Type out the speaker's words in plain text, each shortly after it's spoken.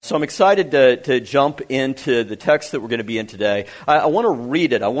So I'm excited to jump into the text that we're going to be in today. I want to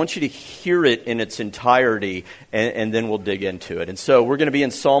read it. I want you to hear it in its entirety, and then we'll dig into it. And so we're going to be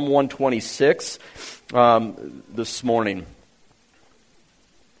in Psalm 126 this morning.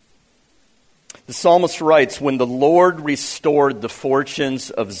 The psalmist writes, "When the Lord restored the fortunes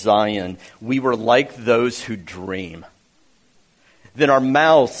of Zion, we were like those who dream. Then our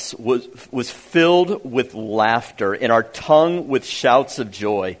mouths was filled with laughter, and our tongue with shouts of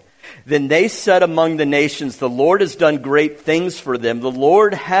joy. Then they said among the nations, the Lord has done great things for them. The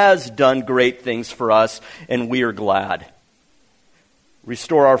Lord has done great things for us, and we are glad.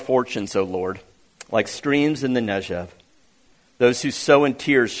 Restore our fortunes, O Lord, like streams in the Negev. Those who sow in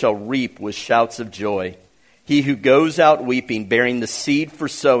tears shall reap with shouts of joy. He who goes out weeping, bearing the seed for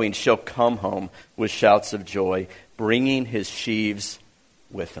sowing, shall come home with shouts of joy, bringing his sheaves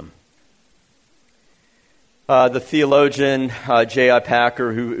with him." The theologian J.I.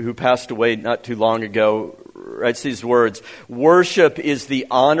 Packer, who passed away not too long ago, writes these words: "Worship is the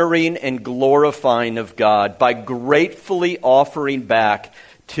honoring and glorifying of God by gratefully offering back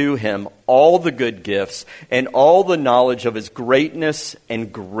to him all the good gifts and all the knowledge of his greatness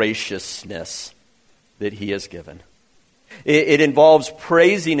and graciousness that he has given." It involves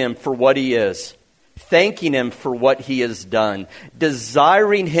praising him for what he is, thanking him for what he has done,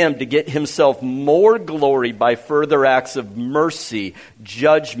 desiring him to get himself more glory by further acts of mercy,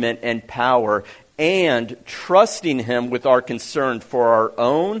 judgment, and power, and trusting him with our concern for our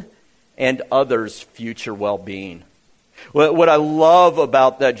own and others' future well-being. What I love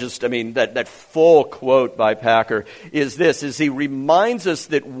about that, that full quote by Packer is this, is he reminds us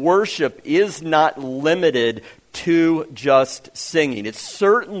that worship is not limited to just singing. It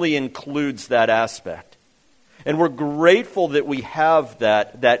certainly includes that aspect. And we're grateful that we have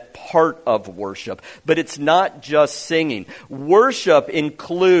that part of worship. But it's not just singing. Worship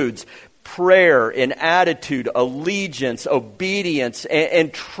includes prayer and attitude, allegiance, obedience,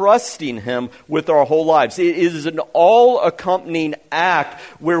 and trusting him with our whole lives. It is an all-accompanying act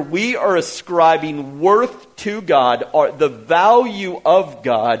where we are ascribing worth to God, or the value of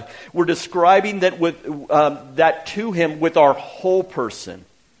God. We're describing that that to him with our whole person,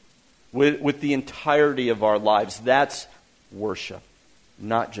 with the entirety of our lives. That's worship,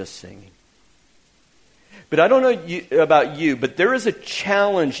 not just singing. But I don't know about you, but there is a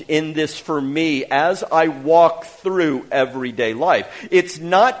challenge in this for me as I walk through everyday life. It's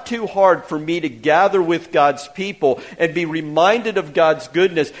not too hard for me to gather with God's people and be reminded of God's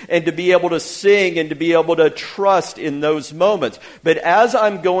goodness and to be able to sing and to be able to trust in those moments. But as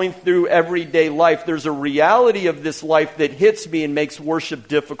I'm going through everyday life, there's a reality of this life that hits me and makes worship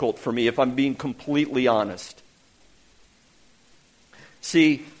difficult for me, if I'm being completely honest.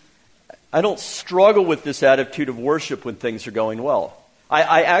 See, I don't struggle with this attitude of worship when things are going well.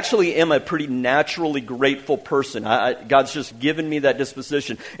 I actually am a pretty naturally grateful person. God's just given me that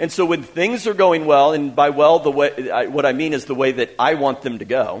disposition. And so when things are going well, and by well, what I mean is the way that I want them to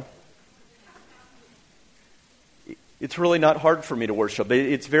go, it's really not hard for me to worship.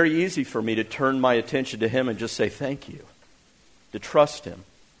 It's very easy for me to turn my attention to him and just say thank you, to trust him.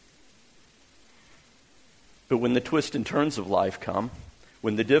 But when the twists and turns of life come,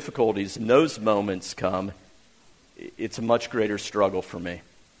 when the difficulties in those moments come, it's a much greater struggle for me,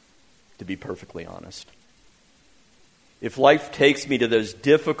 to be perfectly honest. If life takes me to those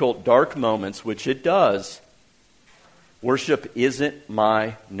difficult, dark moments, which it does, worship isn't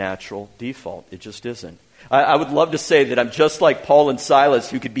my natural default. It just isn't. I would love to say that I'm just like Paul and Silas,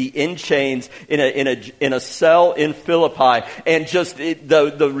 who could be in chains in a cell in Philippi, and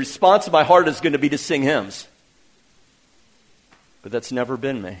the response of my heart is going to be to sing hymns. But that's never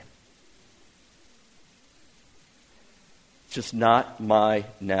been me. It's just not my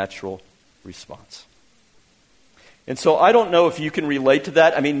natural response. And so I don't know if you can relate to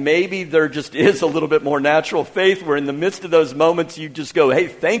that. I mean, maybe there just is a little bit more natural faith where in the midst of those moments you just go, hey,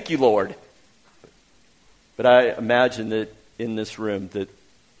 thank you, Lord. But I imagine that in this room that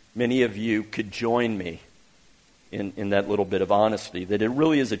many of you could join me in that little bit of honesty, that it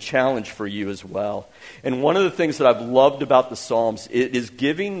really is a challenge for you as well. And one of the things that I've loved about the Psalms, it has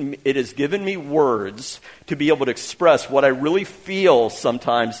given me words to be able to express what I really feel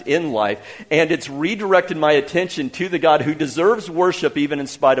sometimes in life, and it's redirected my attention to the God who deserves worship even in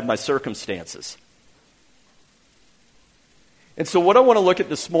spite of my circumstances. And so what I want to look at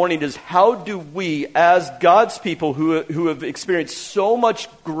this morning is how do we, as God's people who have experienced so much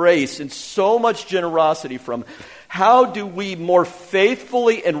grace and so much generosity from, How do we more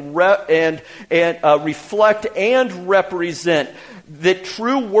faithfully and reflect and represent that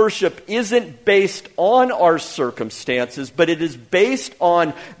true worship isn't based on our circumstances, but it is based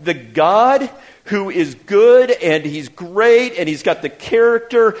on the God who is good and He's great and He's got the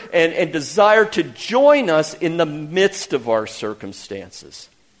character and desire to join us in the midst of our circumstances.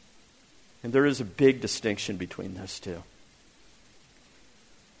 And there is a big distinction between those two.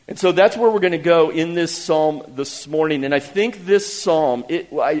 And so that's where we're going to go in this psalm this morning. And I think this psalm,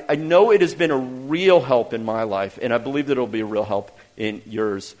 I know it has been a real help in my life, and I believe that it'll be a real help in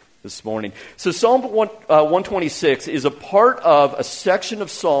yours this morning. So Psalm 126 is a part of a section of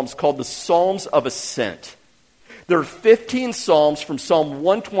Psalms called the Psalms of Ascent. There are 15 Psalms from Psalm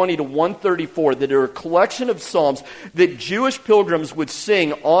 120 to 134 that are a collection of Psalms that Jewish pilgrims would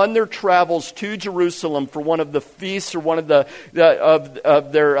sing on their travels to Jerusalem for one of the feasts or one of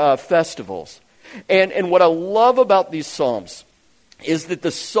their festivals. And what I love about these Psalms is that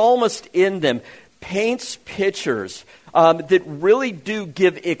the psalmist in them paints pictures that really do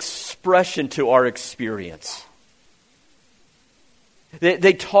give expression to our experience.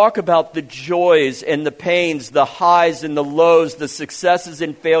 They talk about the joys and the pains, the highs and the lows, the successes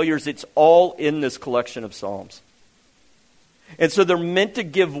and failures. It's all in this collection of Psalms. And so they're meant to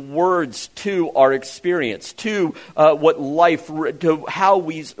give words to our experience, to what life, to how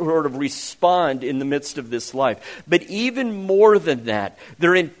we sort of respond in the midst of this life. But even more than that,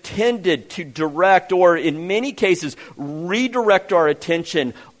 they're intended to direct, or in many cases, redirect our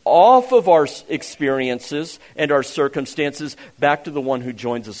attention off of our experiences and our circumstances back to the one who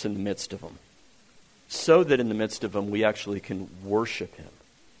joins us in the midst of them. So that in the midst of them, we actually can worship Him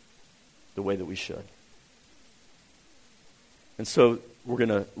the way that we should. And so we're going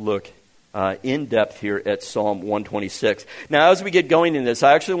to look in depth here at Psalm 126. Now, as we get going in this,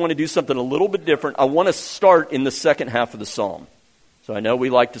 I actually want to do something a little bit different. I want to start in the second half of the psalm. So I know we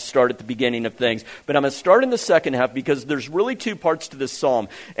like to start at the beginning of things, but I'm going to start in the second half because there's really two parts to this psalm.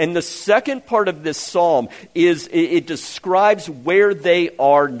 And the second part of this psalm is it describes where they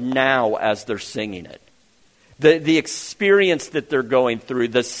are now as they're singing it. The experience that they're going through,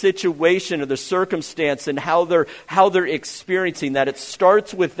 the situation or the circumstance, and how they're experiencing that. It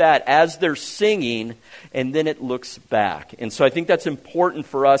starts with that as they're singing, and then it looks back. And so I think that's important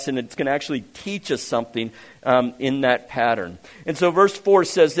for us, and it's going to actually teach us something in that pattern. And so verse 4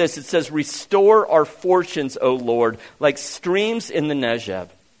 says this. It says, "Restore our fortunes, O Lord, like streams in the Negev.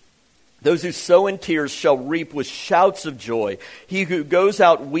 Those who sow in tears shall reap with shouts of joy. He who goes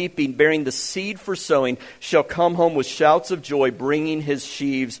out weeping, bearing the seed for sowing, shall come home with shouts of joy, bringing his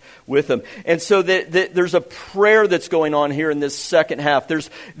sheaves with him." And so there's a prayer that's going on here in this second half.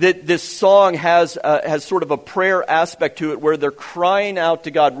 This song has sort of a prayer aspect to it where they're crying out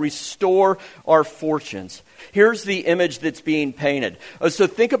to God, "Restore our fortunes." Here's the image that's being painted. So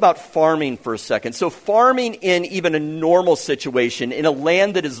think about farming for a second. So farming in even a normal situation, in a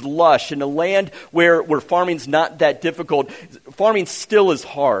land that is lush, in a land where farming's not that difficult, farming still is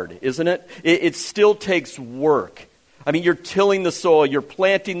hard, isn't it? It still takes work. I mean, you're tilling the soil, you're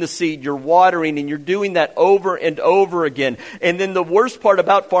planting the seed, you're watering, and you're doing that over and over again. And then the worst part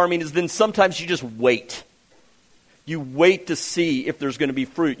about farming is then sometimes you just wait. You wait to see if there's going to be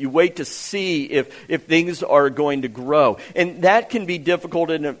fruit. You wait to see if things are going to grow. And that can be difficult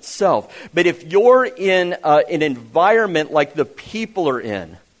in itself. But if you're in an environment like the people are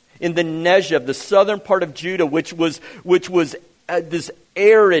in the Negev, the southern part of Judah, which was this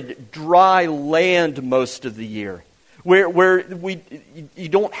arid, dry land most of the year, where you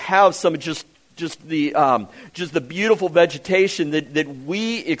don't have some just the beautiful vegetation that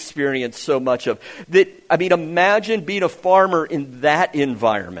we experience so much of. Imagine being a farmer in that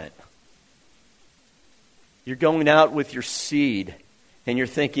environment. You're going out with your seed, and you're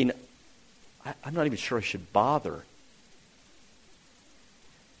thinking, I'm not even sure I should bother.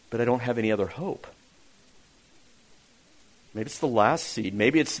 But I don't have any other hope. Maybe it's the last seed.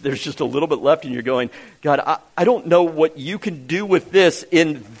 Maybe there's just a little bit left and you're going, God, I don't know what you can do with this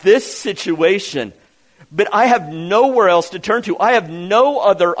in this situation, but I have nowhere else to turn to. I have no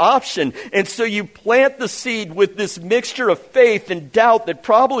other option. And so you plant the seed with this mixture of faith and doubt that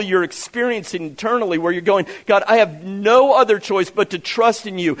probably you're experiencing internally, where you're going, God, I have no other choice but to trust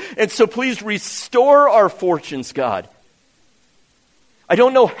in you. And so please restore our fortunes, God. I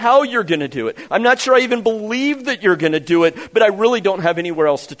don't know how you're going to do it. I'm not sure I even believe that you're going to do it, but I really don't have anywhere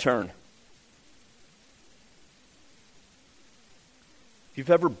else to turn. If you've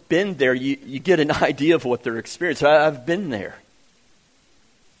ever been there, you get an idea of what they're experiencing. I've been there.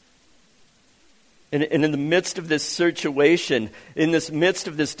 And in the midst of this situation, in this midst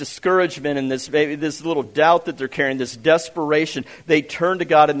of this discouragement and this little doubt that they're carrying, this desperation, they turn to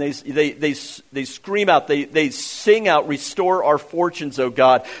God and they scream out, they sing out, "Restore our fortunes, O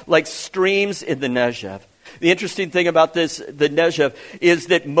God," like streams in the Negev. The interesting thing about the Negev, is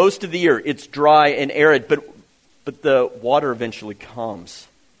that most of the year it's dry and arid, but the water eventually comes.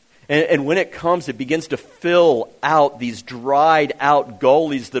 And when it comes, it begins to fill out these dried out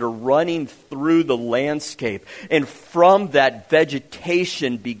gullies that are running through the landscape. And from that,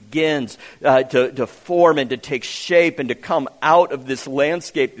 vegetation begins to form and to take shape and to come out of this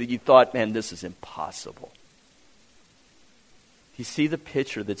landscape that you thought, man, this is impossible. You see the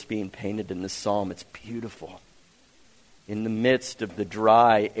picture that's being painted in this psalm. It's beautiful. In the midst of the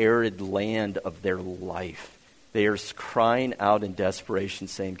dry, arid land of their life, they are crying out in desperation,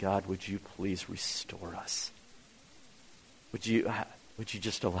 saying, "God, would you please restore us? Would you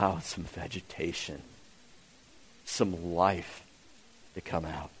just allow some vegetation, some life to come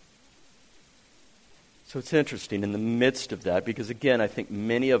out?" So it's interesting in the midst of that, because again, I think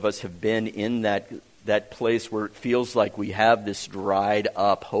many of us have been in that place where it feels like we have this dried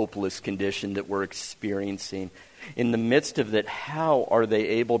up, hopeless condition that we're experiencing. In the midst of that, how are they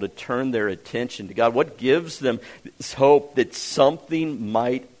able to turn their attention to God? What gives them this hope that something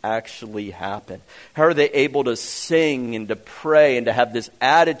might actually happen? How are they able to sing and to pray and to have this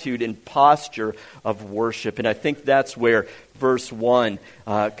attitude and posture of worship? And I think that's where verse 1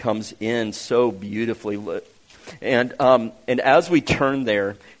 comes in so beautifully. And as we turn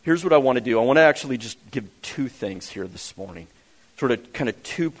there, here's what I want to do. I want to actually just give two things here this morning. Sort of kind of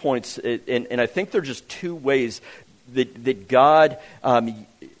 2 points, and I think they're just two ways that God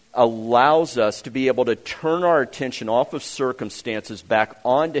allows us to be able to turn our attention off of circumstances back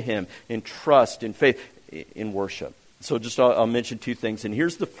onto Him in trust, in faith, in worship. So just I'll mention two things, and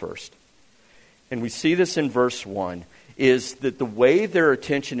here's the first. And we see this in verse 1, is that the way their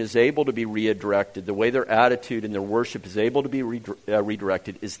attention is able to be redirected, the way their attitude and their worship is able to be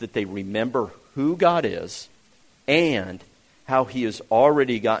redirected, is that they remember who God is and how He has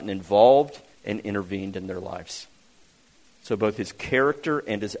already gotten involved and intervened in their lives. So both His character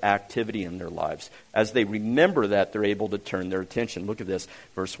and His activity in their lives. As they remember that, they're able to turn their attention. Look at this,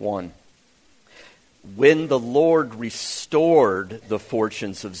 verse 1. When the Lord restored the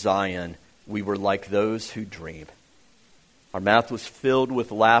fortunes of Zion, we were like those who dream. Our mouth was filled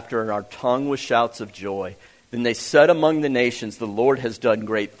with laughter and our tongue with shouts of joy. Then they said among the nations, "The Lord has done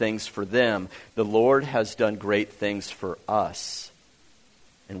great things for them. The Lord has done great things for us,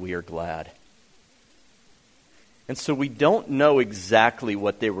 and we are glad." And so we don't know exactly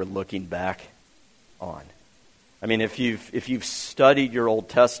what they were looking back on. I mean, if you've studied your Old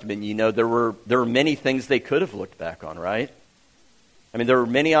Testament, you know there were many things they could have looked back on, right? I mean, there were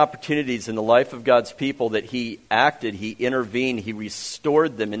many opportunities in the life of God's people that He acted, He intervened, He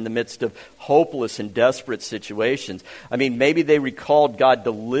restored them in the midst of hopeless and desperate situations. I mean, maybe they recalled God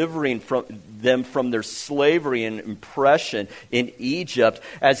delivering them from their slavery and oppression in Egypt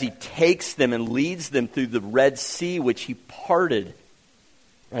as He takes them and leads them through the Red Sea, which He parted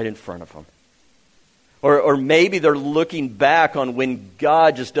right in front of them. Or maybe they're looking back on when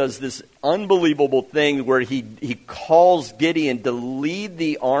God just does this unbelievable thing where he calls Gideon to lead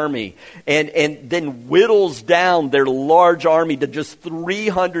the army and then whittles down their large army to just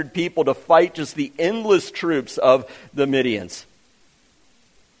 300 people to fight just the endless troops of the Midians.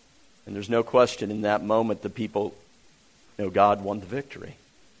 And there's no question in that moment the people know God won the victory.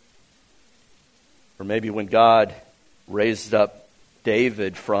 Or maybe when God raised up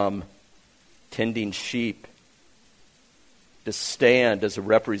David from tending sheep to stand as a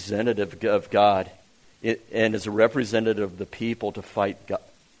representative of God and as a representative of the people to fight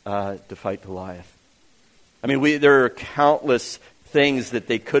Goliath. I mean, there are countless things that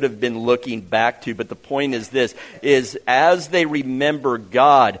they could have been looking back to, but the point is this, is as they remember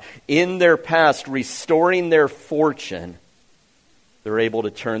God in their past restoring their fortune, they're able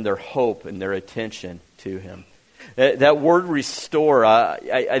to turn their hope and their attention to Him. That word restore,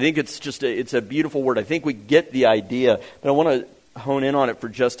 I think it's a beautiful word. I think we get the idea, but I want to hone in on it for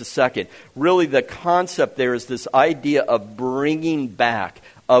just a second. Really, the concept there is this idea of bringing back,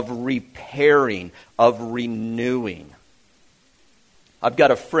 of repairing, of renewing. I've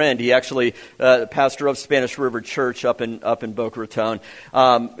got a friend, he actually, pastor of Spanish River Church up in Boca Raton,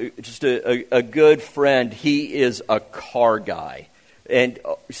 just a good friend. He is a car guy. and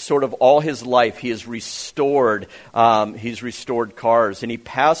sort of all his life, he has restored. He's restored cars, and he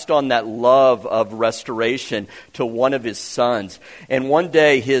passed on that love of restoration to one of his sons. And one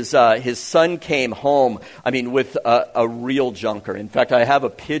day, his son came home. With a real junker. In fact, I have a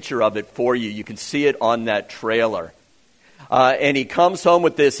picture of it for you. You can see it on that trailer. And he comes home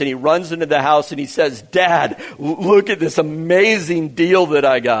with this, and he runs into the house, and he says, "Dad, look at this amazing deal that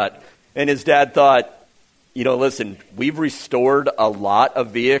I got." And his dad thought, listen, we've restored a lot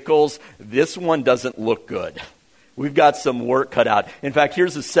of vehicles. This one doesn't look good. We've got some work cut out. In fact,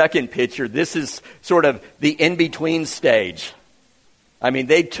 here's the second picture. This is sort of the in-between stage.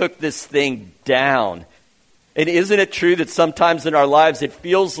 They took this thing down. And isn't it true that sometimes in our lives it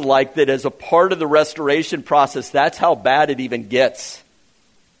feels like that as a part of the restoration process, that's how bad it even gets?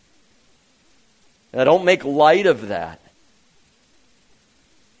 And I don't make light of that.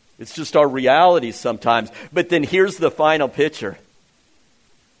 It's just our reality sometimes. But then here's the final picture.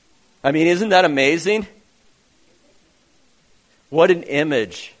 Isn't that amazing? What an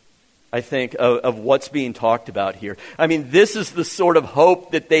image, I think, of what's being talked about here. This is the sort of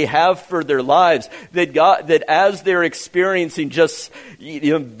hope that they have for their lives, that as they're experiencing just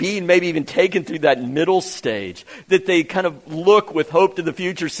being maybe even taken through that middle stage, that they kind of look with hope to the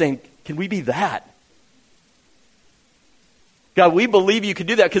future saying, can we be that? God, we believe you can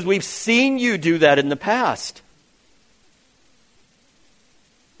do that because we've seen you do that in the past.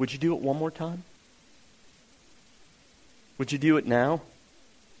 Would you do it one more time? Would you do it now?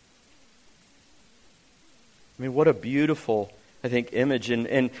 What a beautiful, I think, image.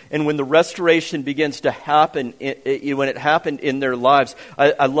 And when the restoration begins to happen, when it happened in their lives,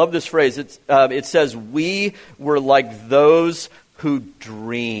 I love this phrase. It says, "We were like those who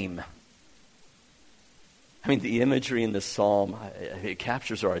dream." The imagery in this psalm, it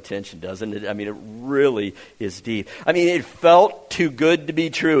captures our attention, doesn't it? It really is deep. It felt too good to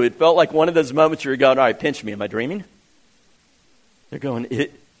be true. It felt like one of those moments where you're going, all right, pinch me. Am I dreaming? They're going,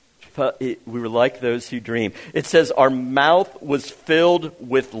 we were like those who dream. It says, our mouth was filled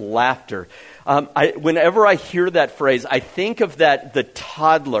with laughter. Whenever I hear that phrase, I think of the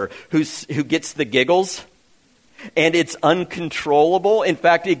toddler who gets the giggles. And it's uncontrollable. In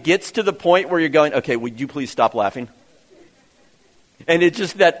fact, it gets to the point where you're going, okay, would you please stop laughing? And it's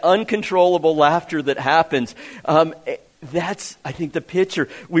just that uncontrollable laughter that happens. That's, I think, the picture.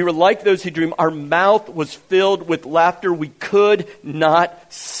 We were like those who dream. Our mouth was filled with laughter. We could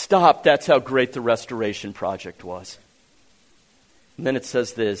not stop. That's how great the restoration project was. And then it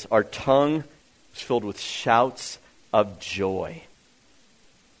says this, our tongue was filled with shouts of joy.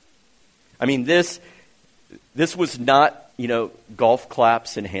 This was not, golf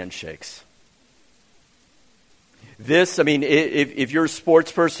claps and handshakes. This, if you're a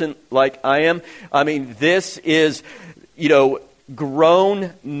sports person like I am, this is,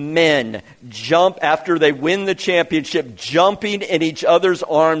 grown men jump after they win the championship, jumping in each other's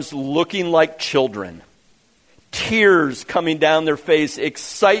arms, looking like children. Tears coming down their face,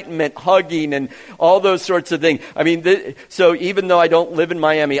 excitement, hugging, and all those sorts of things. So even though I don't live in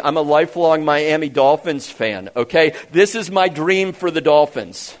Miami, I'm a lifelong Miami Dolphins fan, okay? This is my dream for the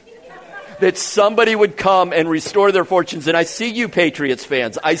Dolphins. That somebody would come and restore their fortunes. And I see you, Patriots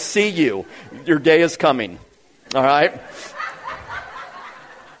fans. I see you. Your day is coming. All right?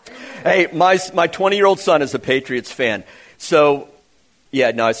 Hey, my 20-year-old son is a Patriots fan. So,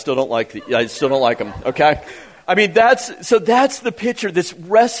 yeah, no, I still don't like him, okay? That's the picture, this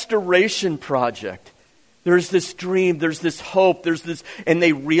restoration project. There's this dream, there's this hope, and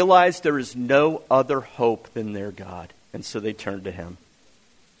they realize there is no other hope than their God. And so they turn to him.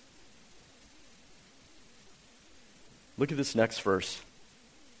 Look at this next verse.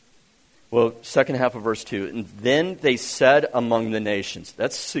 Well, second half of verse 2. And then they said among the nations.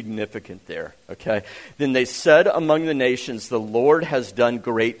 That's significant there, okay? Then they said among the nations, the Lord has done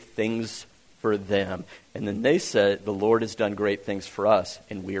great things for them. And then they said, the Lord has done great things for us,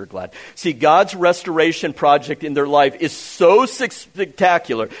 and we are glad. See, God's restoration project in their life is so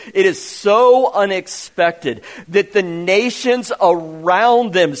spectacular, it is so unexpected, that the nations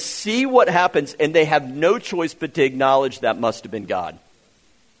around them see what happens, and they have no choice but to acknowledge that must have been God.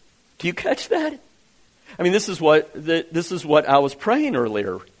 Do you catch that? This is what I was praying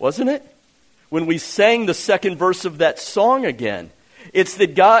earlier, wasn't it? When we sang the second verse of that song again. It's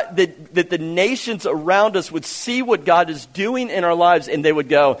that that the nations around us would see what God is doing in our lives, and they would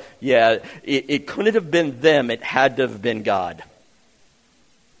go, yeah, it couldn't have been them, it had to have been God.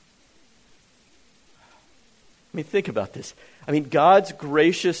 Think about this. God's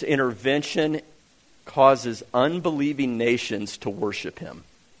gracious intervention causes unbelieving nations to worship him.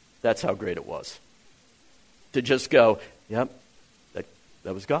 That's how great it was. To just go, yep, that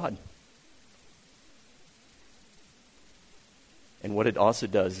That was God. And what it also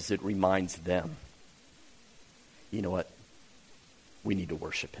does is it reminds them, you know what? We need to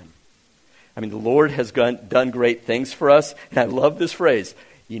worship him. I mean, the Lord has done great things for us. And I love this phrase.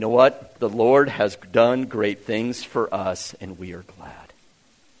 You know what? The Lord has done great things for us, and we are glad.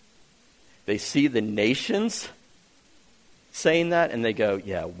 They see the nations saying that, and they go,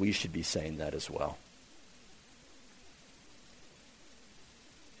 yeah, we should be saying that as well.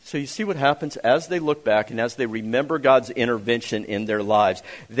 So you see what happens as they look back and as they remember God's intervention in their lives.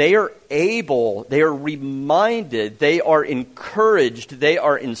 They are reminded, they are encouraged, they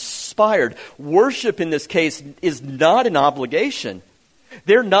are inspired. Worship in this case is not an obligation.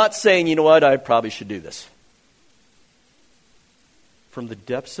 They're not saying, you know what, I probably should do this. From the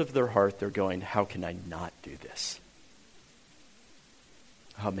depths of their heart, they're going, how can I not do this?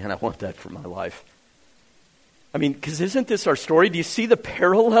 Oh man, I want that for my life. I mean, because isn't this our story? Do you see the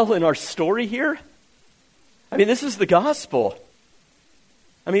parallel in our story here? I mean, this is the gospel.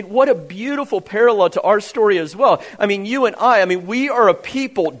 I mean, what a beautiful parallel to our story as well. I mean, you and I mean, we are a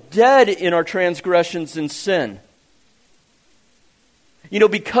people dead in our transgressions and sin. You know,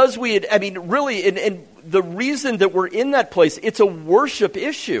 because we had, I mean, really, and the reason that we're in that place, it's a worship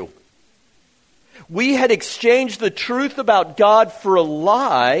issue. We had exchanged the truth about God for a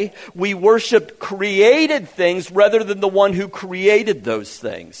lie. We worshiped created things rather than the one who created those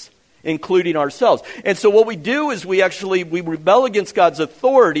things, including ourselves. And so what we do is we rebel against God's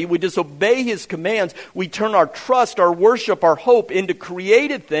authority. We disobey his commands. We turn our trust, our worship, our hope into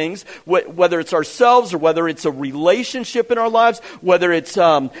created things, whether it's ourselves or whether it's a relationship in our lives, whether it's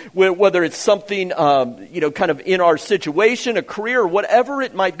something, kind of in our situation, a career, whatever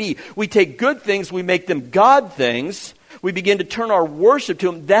it might be. We take good things, we make them God things. We begin to turn our worship to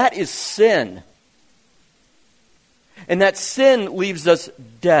him. That is sin. And that sin leaves us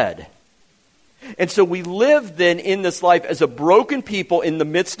dead. And so we live then in this life as a broken people in the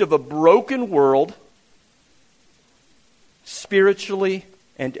midst of a broken world, spiritually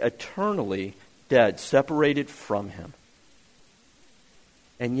and eternally dead, separated from him.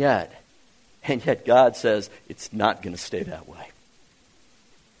 And yet God says it's not going to stay that way.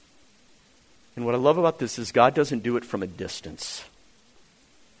 And what I love about this is God doesn't do it from a distance.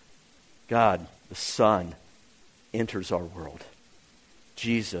 God, the Son, enters our world.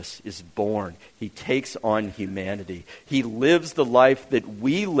 Jesus is born. He takes on humanity. He lives the life that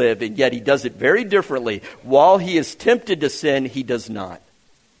we live, and yet he does it very differently. While he is tempted to sin, he does not.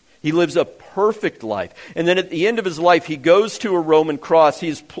 He lives a perfect life. And then at the end of his life, he goes to a Roman cross. He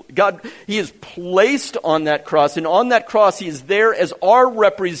is placed on that cross. And on that cross, he is there as our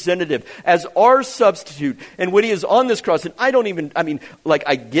representative, as our substitute. And when he is on this cross, and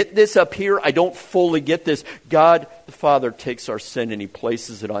I get this up here. I don't fully get this. God, the Father, takes our sin and he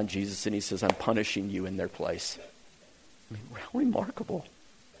places it on Jesus. And he says, I'm punishing you in their place. I mean, how remarkable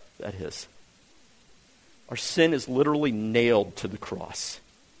that is. Our sin is literally nailed to the cross.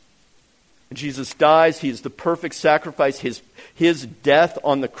 And Jesus dies. He is the perfect sacrifice. His death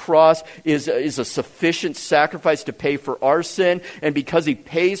on the cross is a sufficient sacrifice to pay for our sin. And because he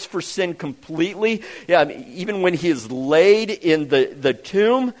pays for sin completely, even when he is laid in the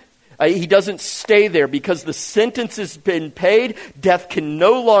tomb, he doesn't stay there because the sentence has been paid. Death can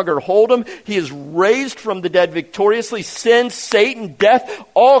no longer hold him. He is raised from the dead victoriously. Sin, Satan, death,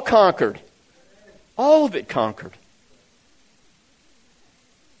 all conquered. All of it conquered.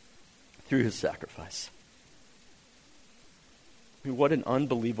 Through his sacrifice. I mean, what an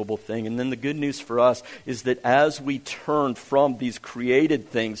unbelievable thing. And then the good news for us is that as we turn from these created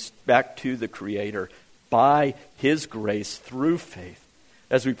things back to the Creator, by his grace, through faith,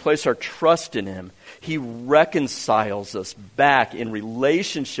 as we place our trust in him, he reconciles us back in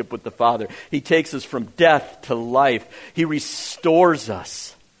relationship with the Father. He takes us from death to life. He restores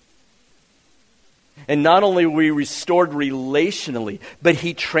us. And not only are we restored relationally, but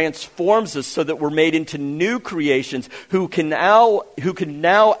he transforms us so that we're made into new creations who can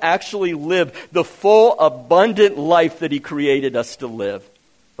now actually live the full, abundant life that he created us to live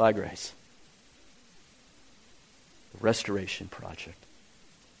by grace. The restoration project.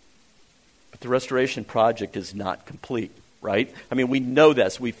 But the restoration project is not complete, right? I mean, we know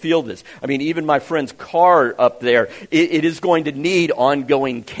this. We feel this. I mean, even my friend's car up there, it is going to need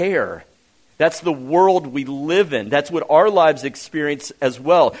ongoing care. That's the world we live in. That's what our lives experience as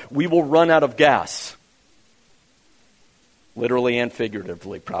well. We will run out of gas. Literally and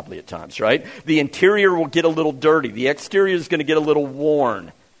figuratively, probably at times, right? The interior will get a little dirty. The exterior is going to get a little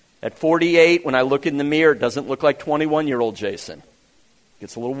worn. At 48, when I look in the mirror, it doesn't look like 21-year-old Jason. It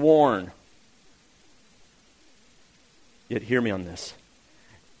gets a little worn. Yet hear me on this.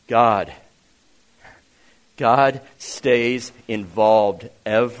 God stays involved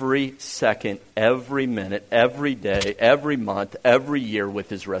every second, every minute, every day, every month, every year with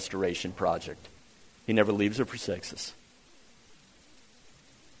his restoration project. He never leaves or forsakes us.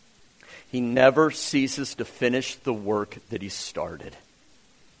 He never ceases to finish the work that he started.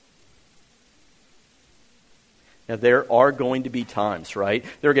 Now, there are going to be times, right?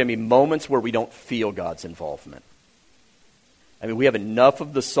 There are going to be moments where we don't feel God's involvement. I mean, we have enough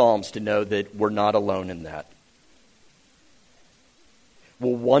of the Psalms to know that we're not alone in that.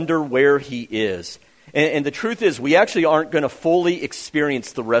 We'll wonder where he is. And the truth is, we actually aren't going to fully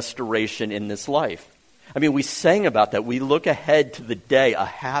experience the restoration in this life. I mean, we sang about that. We look ahead to the day, a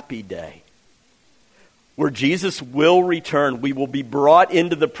happy day, where Jesus will return. We will be brought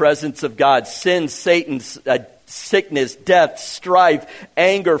into the presence of God. Sin, Satan, sickness, death, strife,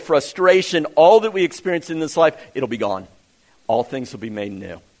 anger, frustration, all that we experience in this life, it'll be gone. All things will be made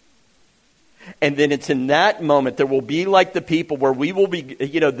new. And then it's in that moment there will be like the people where we will be,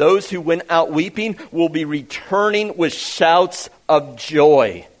 those who went out weeping will be returning with shouts of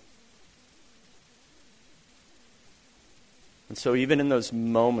joy. And so even in those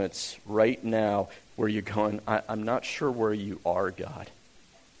moments right now where you're going, I'm not sure where you are, God.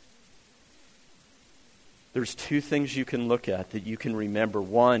 There's two things you can look at that you can remember.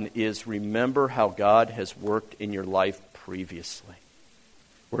 One is remember how God has worked in your life previously,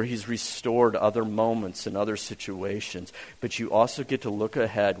 where he's restored other moments and other situations. But you also get to look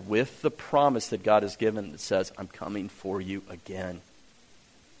ahead with the promise that God has given that says, I'm coming for you again.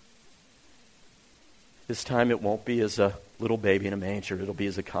 This time it won't be as a little baby in a manger. It'll be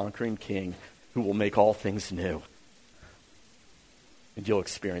as a conquering king who will make all things new. And you'll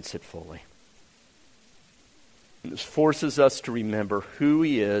experience it fully. And this forces us to remember who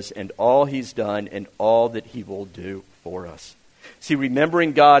he is and all he's done and all that he will do for us. See,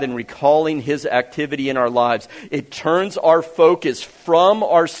 remembering God and recalling his activity in our lives, it turns our focus from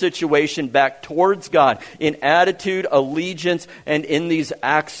our situation back towards God in attitude, allegiance, and in these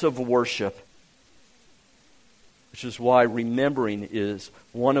acts of worship. Which is why remembering is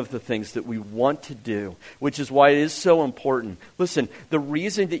one of the things that we want to do, which is why it is so important. Listen, the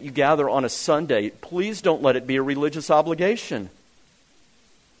reason that you gather on a Sunday, please don't let it be a religious obligation.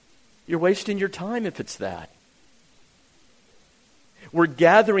 You're wasting your time if it's that. We're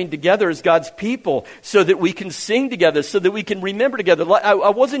gathering together as God's people so that we can sing together, so that we can remember together. I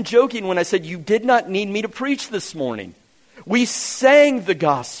wasn't joking when I said you did not need me to preach this morning. We sang the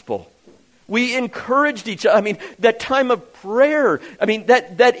gospel. We encouraged each other. I mean, that time of prayer,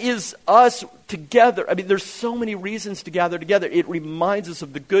 that is us together. I mean, there's so many reasons to gather together. It reminds us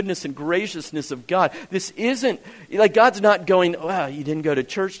of the goodness and graciousness of God. This isn't, like God's not going, wow, you didn't go to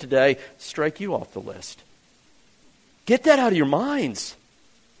church today, strike you off the list. Get that out of your minds.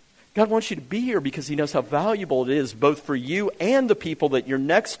 God wants you to be here because he knows how valuable it is both for you and the people that you're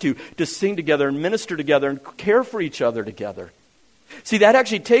next to sing together and minister together and care for each other together. See, that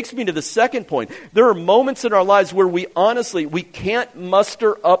actually takes me to the second point. There are moments in our lives where we can't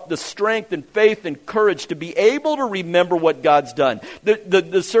muster up the strength and faith and courage to be able to remember what God's done.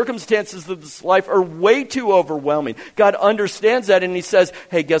 The circumstances of this life are way too overwhelming. God understands that and he says,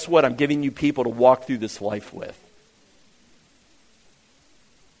 hey, guess what? I'm giving you people to walk through this life with.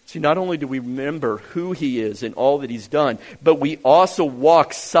 See, not only do we remember who he is and all that he's done, but we also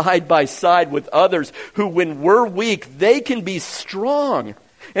walk side by side with others who, when we're weak, they can be strong.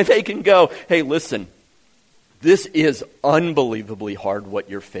 And they can go, hey, listen, this is unbelievably hard what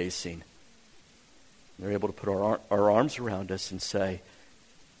you're facing. And they're able to put our arms around us and say,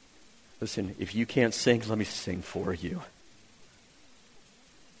 listen, if you can't sing, let me sing for you.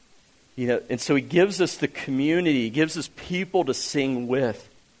 And so he gives us the community, he gives us people to sing with.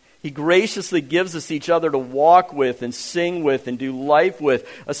 He graciously gives us each other to walk with and sing with and do life with,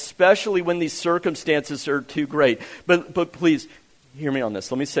 especially when these circumstances are too great. But please, hear me on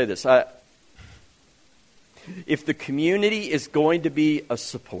this. Let me say this. If the community is going to be a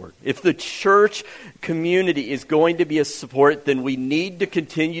support, if the church community is going to be a support, then we need to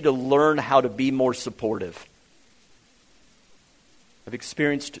continue to learn how to be more supportive. I've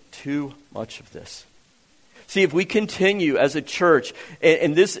experienced too much of this. See, if we continue as a church,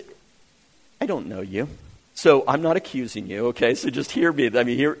 and this, I don't know you, so I'm not accusing you, okay? So just hear me.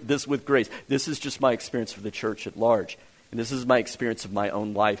 Hear this with grace. This is just my experience for the church at large. And this is my experience of my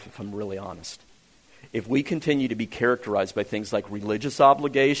own life, if I'm really honest. If we continue to be characterized by things like religious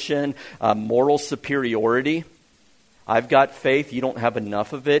obligation, moral superiority, I've got faith, you don't have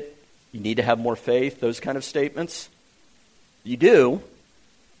enough of it, you need to have more faith, those kind of statements, you do.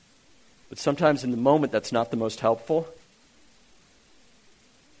 But sometimes in the moment, that's not the most helpful.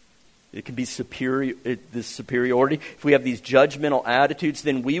 It can be this superiority. If we have these judgmental attitudes,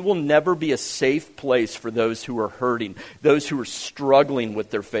 then we will never be a safe place for those who are hurting, those who are struggling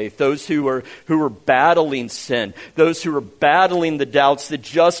with their faith, those who are battling sin, those who are battling the doubts that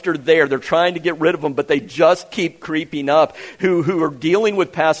just are there. They're trying to get rid of them, but they just keep creeping up, who are dealing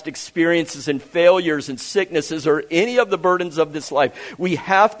with past experiences and failures and sicknesses or any of the burdens of this life. We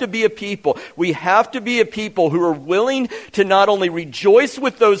have to be a people. We have to be a people who are willing to not only rejoice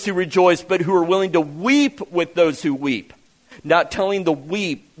with those who rejoice, but who are willing to weep with those who weep. Not telling the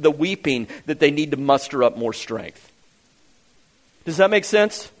weeping that they need to muster up more strength. Does that make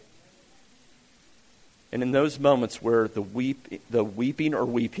sense? And in those moments where the weeping are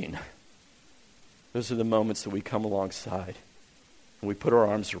weeping, those are the moments that we come alongside and we put our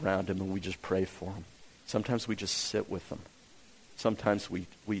arms around them and we just pray for them. Sometimes we just sit with them. Sometimes we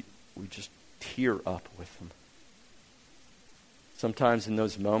just tear up with them. Sometimes in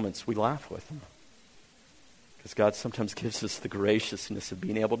those moments, we laugh with them. Because God sometimes gives us the graciousness of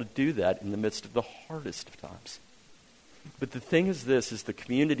being able to do that in the midst of the hardest of times. But the thing is this, is the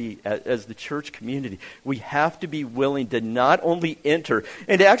community, as the church community, we have to be willing to not only enter,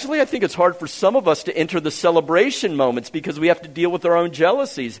 and actually I think it's hard for some of us to enter the celebration moments because we have to deal with our own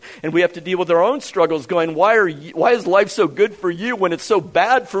jealousies, and we have to deal with our own struggles going, why is life so good for you when it's so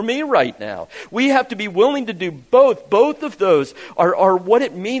bad for me right now? We have to be willing to do both. Both of those are what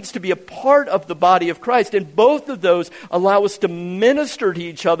it means to be a part of the body of Christ, and both of those allow us to minister to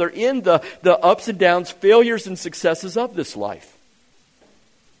each other in the ups and downs, failures and successes of this life.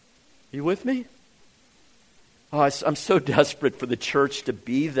 You with me? Oh, I'm so desperate for the church to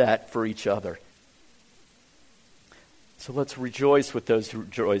be that for each other. So let's rejoice with those who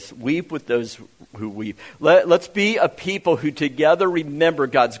rejoice. Weep with those who weep. Let's be a people who together remember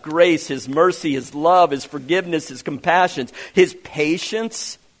God's grace, His mercy, His love, His forgiveness, His compassion, His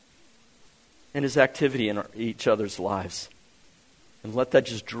patience, and His activity in each other's lives. And let that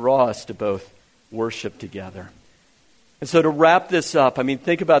just draw us to both worship together. And so to wrap this up,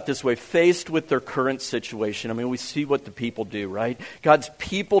 think about it this way. Faced with their current situation, we see what the people do, right? God's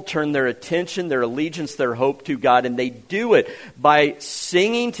people turn their attention, their allegiance, their hope to God, and they do it by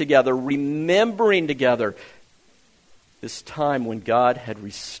singing together, remembering together this time when God had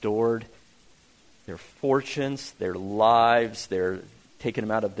restored their fortunes, their lives, taken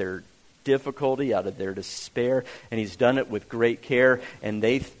them out of their difficulty, out of their despair, and He's done it with great care, and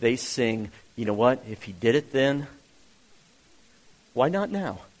they sing, you know what, if He did it then, why not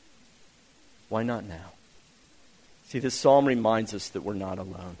now? Why not now? See, this psalm reminds us that we're not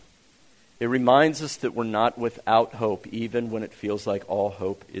alone. It reminds us that we're not without hope, even when it feels like all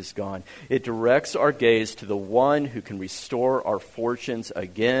hope is gone. It directs our gaze to the one who can restore our fortunes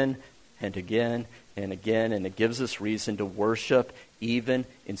again and again and again, and it gives us reason to worship even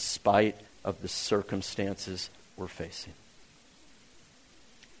in spite of the circumstances we're facing.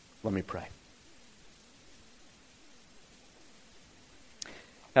 Let me pray.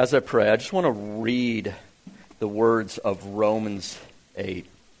 As I pray, I just want to read the words of Romans 8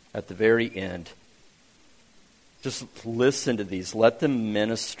 at the very end. Just listen to these. Let them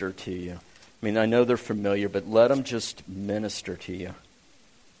minister to you. I know they're familiar, but let them just minister to you.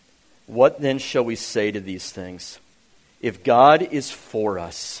 What then shall we say to these things? If God is for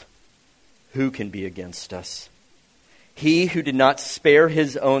us, who can be against us? He who did not spare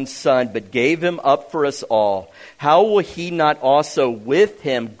His own Son, but gave Him up for us all, how will He not also with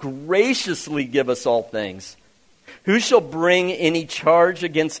Him graciously give us all things? Who shall bring any charge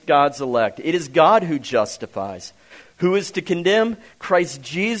against God's elect? It is God who justifies. Who is to condemn? Christ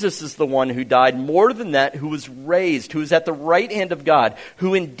Jesus is the one who died, more than that, who was raised, who is at the right hand of God,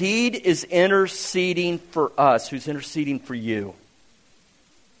 who indeed is interceding for us, who's interceding for you.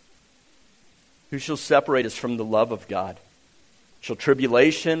 Who shall separate us from the love of God? Shall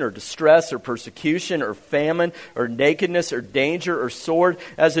tribulation or distress or persecution or famine or nakedness or danger or sword?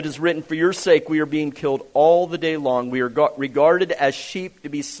 As it is written, for your sake we are being killed all the day long. We are regarded as sheep to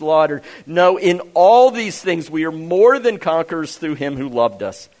be slaughtered. No, in all these things we are more than conquerors through Him who loved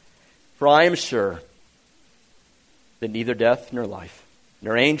us. For I am sure that neither death nor life,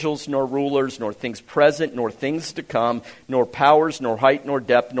 nor angels, nor rulers, nor things present, nor things to come, nor powers, nor height, nor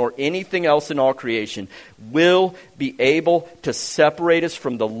depth, nor anything else in all creation will be able to separate us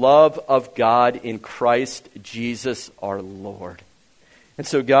from the love of God in Christ Jesus our Lord. And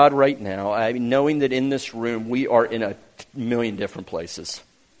so God, right now, knowing that in this room we are in a million different places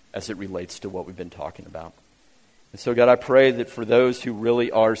as it relates to what we've been talking about. And so, God, I pray that for those who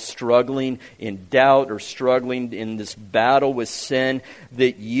really are struggling in doubt or struggling in this battle with sin,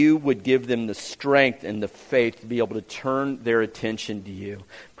 that you would give them the strength and the faith to be able to turn their attention to you.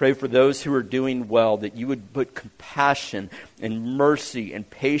 Pray for those who are doing well, that you would put compassion and mercy and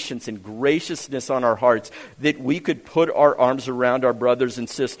patience and graciousness on our hearts, that we could put our arms around our brothers and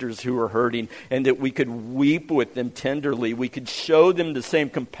sisters who are hurting, and that we could weep with them tenderly. We could show them the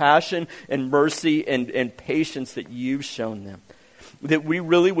same compassion and mercy and patience that you've shown them. That we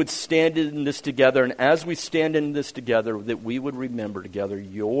really would stand in this together, and as we stand in this together, that we would remember together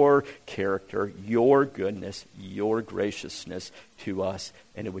your character, your goodness, your graciousness to us,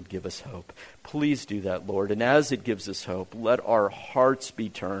 and it would give us hope. Please do that, Lord. And as it gives us hope, let our hearts be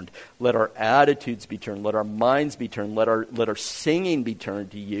turned, let our attitudes be turned, let our minds be turned, let our singing be turned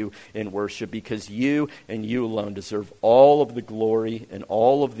to you in worship, because you and you alone deserve all of the glory and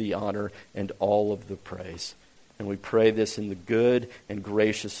all of the honor and all of the praise. And we pray this in the good and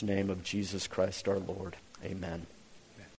gracious name of Jesus Christ our Lord. Amen.